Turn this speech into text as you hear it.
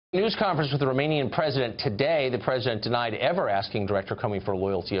News conference with the Romanian president today. The president denied ever asking Director Comey for a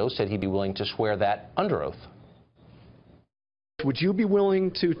loyalty oath, said he'd be willing to swear that under oath. Would you be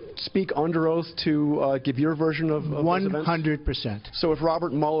willing to speak under oath to give your version of 100%. So if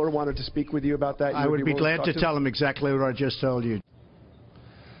Robert Mueller wanted to speak with you about that, I would be glad to tell him exactly what I just told you.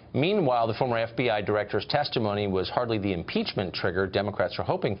 Meanwhile, the former FBI director's testimony was hardly the impeachment trigger Democrats are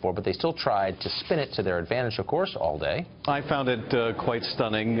hoping for, but they still tried to spin it to their advantage, of course, all day. I found it quite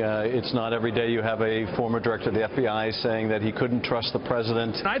stunning. It's not every day you have a former director of the FBI saying that he couldn't trust the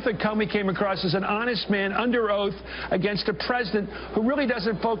president. I think Comey came across as an honest man under oath against a president who really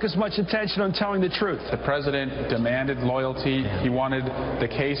doesn't focus much attention on telling the truth. The president demanded loyalty. He wanted the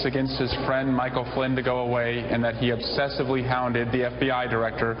case against his friend Michael Flynn to go away, and that he obsessively hounded the FBI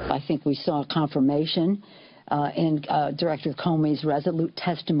director. I think we saw confirmation in Director Comey's resolute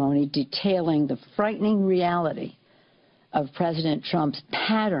testimony detailing the frightening reality of President Trump's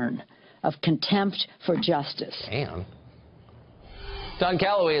pattern of contempt for justice. Damn. Don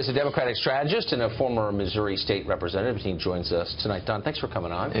Calloway is a Democratic strategist and a former Missouri state representative. He joins us tonight. Don, thanks for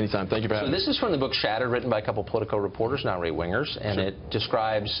coming on. Anytime. Thank you for having me. So this is from the book Shattered, written by a couple Politico reporters, not right-wingers, and it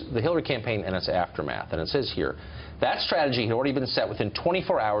describes the Hillary campaign and its aftermath. And it says here, that strategy had already been set within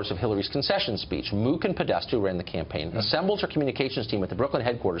 24 hours of Hillary's concession speech. Mook and Podesta, who ran the campaign, assembled her communications team at the Brooklyn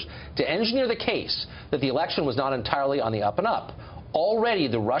headquarters to engineer the case that the election was not entirely on the up and up. Already,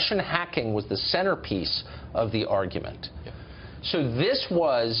 the Russian hacking was the centerpiece of the argument. So this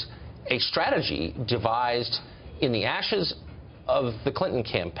was a strategy devised in the ashes of the Clinton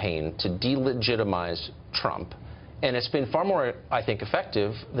campaign to delegitimize Trump. And it's been far more, I think,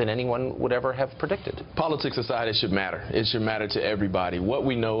 effective than anyone would ever have predicted. Politics aside, it should matter. It should matter to everybody. What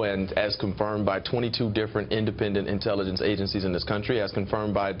we know, and as confirmed by 22 different independent intelligence agencies in this country, as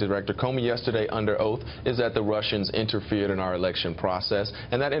confirmed by Director Comey yesterday under oath, is that the Russians interfered in our election process,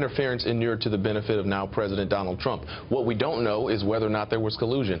 and that interference inured to the benefit of now President Donald Trump. What we don't know is whether or not there was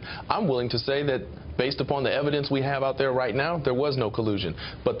collusion. I'm willing to say that based upon the evidence we have out there right now, there was no collusion.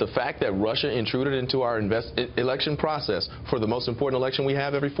 But the fact that Russia intruded into our election process for the most important election we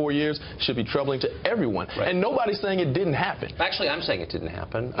have every 4 years should be troubling to everyone. Right. And nobody's saying it didn't happen. Actually, I'm saying it didn't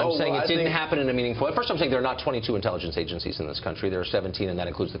happen. I'm saying it didn't happen in a meaningful way. First, I'm saying there are not 22 intelligence agencies in this country. There are 17, and that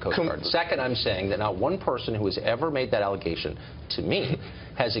includes the Coast Guard. Second, I'm saying that not one person who has ever made that allegation to me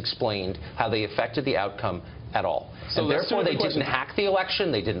has explained how they affected the outcome at all. So and therefore, they didn't hack the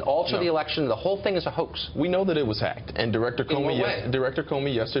election. They didn't alter the election. The whole thing is a hoax. We know that it was hacked. And Director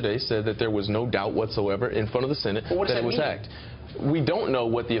Comey yesterday said that there was no doubt whatsoever in front of the Senate that it was hacked. We don't know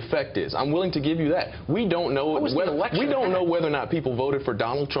what the effect is. I'm willing to give you that. We don't know whether or not people voted for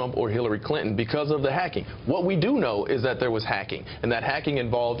Donald Trump or Hillary Clinton because of the hacking. What we do know is that there was hacking, and that hacking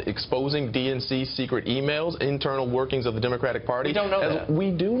involved exposing DNC secret emails, internal workings of the Democratic Party. We don't know that.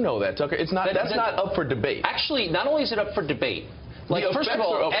 We do know that, Tucker. It's not. That's not up for debate. Actually, not only is it up for debate. Like, first of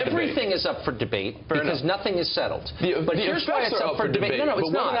all, everything is up for debate because nothing is settled. But here's why it's up for debate. No,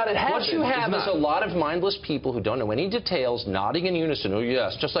 it's not. What you have is a lot of mindless people who don't know any details, nodding in unison, oh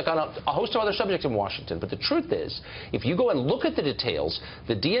yes, just like on a host of other subjects in Washington. But the truth is, if you go and look at the details,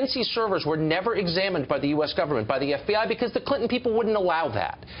 the DNC servers were never examined by the U.S. government, by the FBI, because the Clinton people wouldn't allow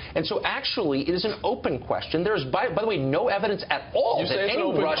that. And so actually, it is an open question. There is, by the way, no evidence at all that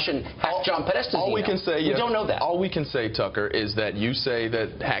any Russian hacked John Podesta's email. We don't know that. All we can say, Tucker, is that you say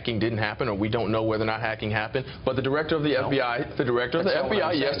that hacking didn't happen, or we don't know whether or not hacking happened, but the director of the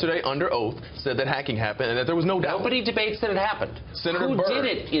FBI, yesterday under oath said that hacking happened and that there was no doubt. Nobody debates that it happened. Senator Who Burr. did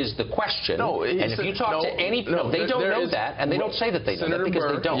it is the question. No, and if you talk to any, they don't know that, and they don't say that they know that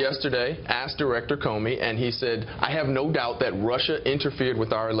because they don't. Yesterday asked Director Comey, and he said, I have no doubt that Russia interfered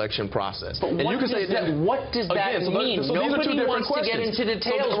with our election process. But what does that mean? Nobody wants to get into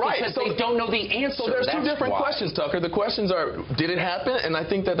details because they don't know the answer. So there's two different questions, Tucker. The questions are, did it happen? And I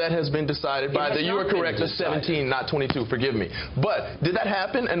think that has been decided by you are correct, the 17, not 22, forgive me. But did that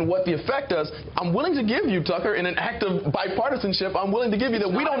happen, and what the effect does, I'm willing to give you, Tucker, in an act of bipartisanship, I'm willing to give you that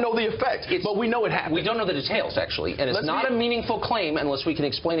we don't know the effect, but we know it happened. We don't know the details, actually, and it's not a meaningful claim unless we can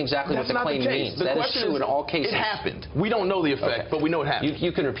explain exactly what the claim means. That is true in all cases. It happened. We don't know the effect, but we know it happened.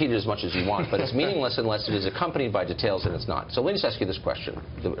 You can repeat it as much as you want, but it's meaningless unless it is accompanied by details, and it's not. So let me just ask you this question.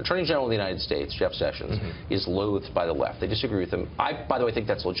 The Attorney General of the United States, Jeff Sessions, is loathed by the left. They disagree with him. I, by the way, think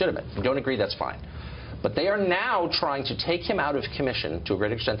that's legitimate. If you don't agree, that's fine. But they are now trying to take him out of commission to a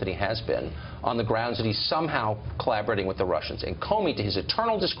great extent that he has been on the grounds that he's somehow collaborating with the Russians. And Comey, to his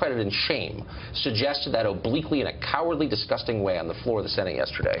eternal discredit and shame, suggested that obliquely in a cowardly, disgusting way on the floor of the Senate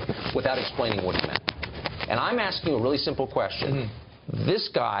yesterday without explaining what he meant. And I'm asking a really simple question. This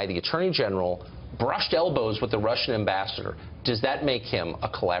guy, the Attorney General, brushed elbows with the Russian ambassador, Does that make him a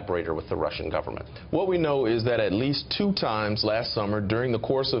collaborator with the Russian government? What we know is that at least 2 times last summer, during the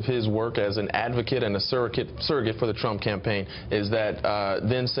course of his work as an advocate and a surrogate for the Trump campaign, is that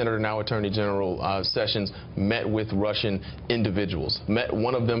then Senator, now Attorney General Sessions met with Russian individuals, met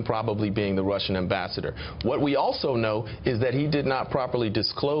one of them probably being the Russian ambassador. What we also know is that he did not properly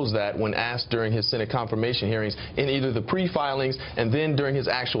disclose that when asked during his Senate confirmation hearings in either the pre-filings and then during his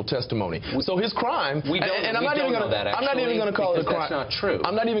actual testimony. So his crime, and I'm not even going to call it a crime. That's not true.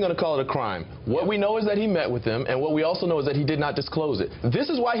 I'm not even going to call it a crime. What we know is that he met with them, and what we also know is that he did not disclose it. This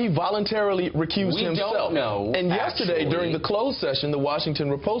is why he voluntarily recused himself. We don't know. And yesterday, during the closed session, the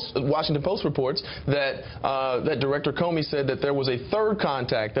Washington Post reports that that Director Comey said that there was a third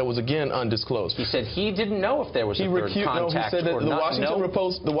contact that was again undisclosed. He said he didn't know if there was a third contact. No, he said that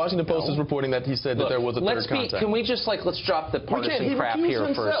the Washington Post is reporting that he said that there was a third contact. Can we just let's drop the partisan crap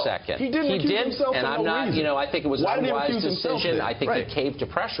here for a second? He did, and I'm not. I think it was an unwise decision. I think he caved to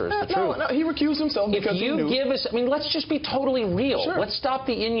pressure. Is the truth? No, he recused himself because he knew. If you give us, let's just be totally real. Sure. Let's stop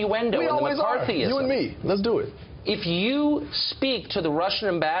the innuendo and the McCarthyism. You and me. Let's do it. If you speak to the Russian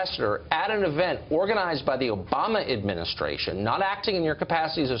ambassador at an event organized by the Obama administration, not acting in your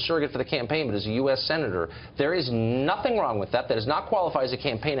capacity as a surrogate for the campaign, but as a U.S. senator, there is nothing wrong with that. That does not qualify as a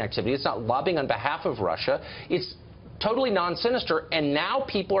campaign activity. It's not lobbying on behalf of Russia. It's totally non-sinister, and now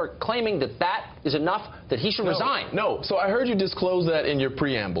people are claiming that that is enough that he should resign. No, so I heard you disclose that in your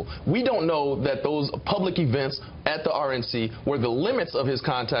preamble. We don't know that those public events at the RNC were the limits of his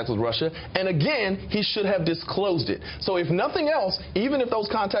contacts with Russia, and again, he should have disclosed it. So if nothing else, even if those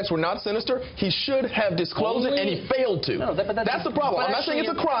contacts were not sinister, he should have disclosed it, and he failed to. No, that's the problem. I'm not saying it's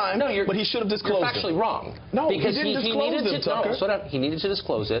a crime, but he should have disclosed it. You're factually wrong. No, because he didn't disclose it, Tucker. He needed to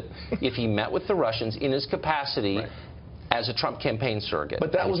disclose it if he met with the Russians in his capacity as a Trump campaign surrogate.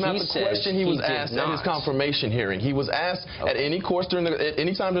 But that was not the question he was asked at his confirmation hearing. He was asked at any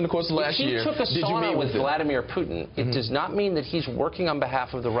time during the course of last year, if he took a sauna with Vladimir Putin, it does not mean that he's working on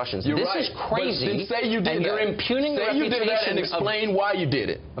behalf of the Russians. You're this right. is crazy. But then say you did and you're impugning the reputation you did that and explain why you did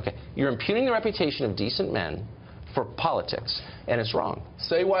it. Okay. You're impugning the reputation of decent men for politics, and it's wrong.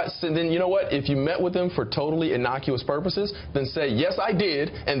 Say what? So then you know what? If you met with them for totally innocuous purposes, then say yes, I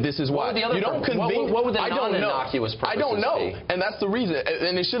did, and this is why. You don't convene. What would the non-innocuous purposes I don't know, be? And that's the reason.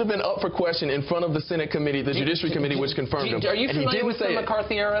 And it should have been up for question in front of the Senate committee, the Judiciary Committee, which confirmed him. Are you familiar with the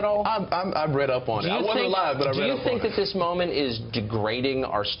McCarthy era at all? I've read up on it. I wasn't alive, but I read up on it. Do you think that this moment is degrading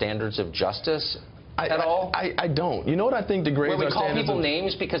our standards of justice? At all? I don't. You know what I think degrades our standards? Where we call people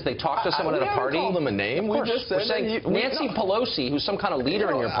names because they talk to someone at a party? We haven't called them a name. We just said Nancy Pelosi, who's some kind of leader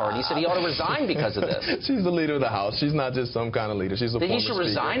in your party, said he ought to resign because of this. She's the leader of the House. She's not just some kind of leader. She's a former speaker. He should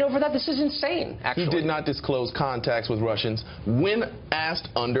resign over that? This is insane, actually. He did not disclose contacts with Russians when asked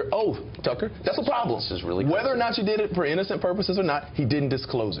under oath, Tucker. That's a problem. This is really crazy. Whether or not you did it for innocent purposes or not, he didn't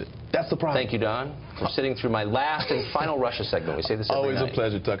disclose it. That's the problem. Thank you, Don, for sitting through my last and final Russia segment. We say this every night. Always a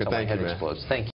pleasure, Tucker. Thank you, man. Thank you.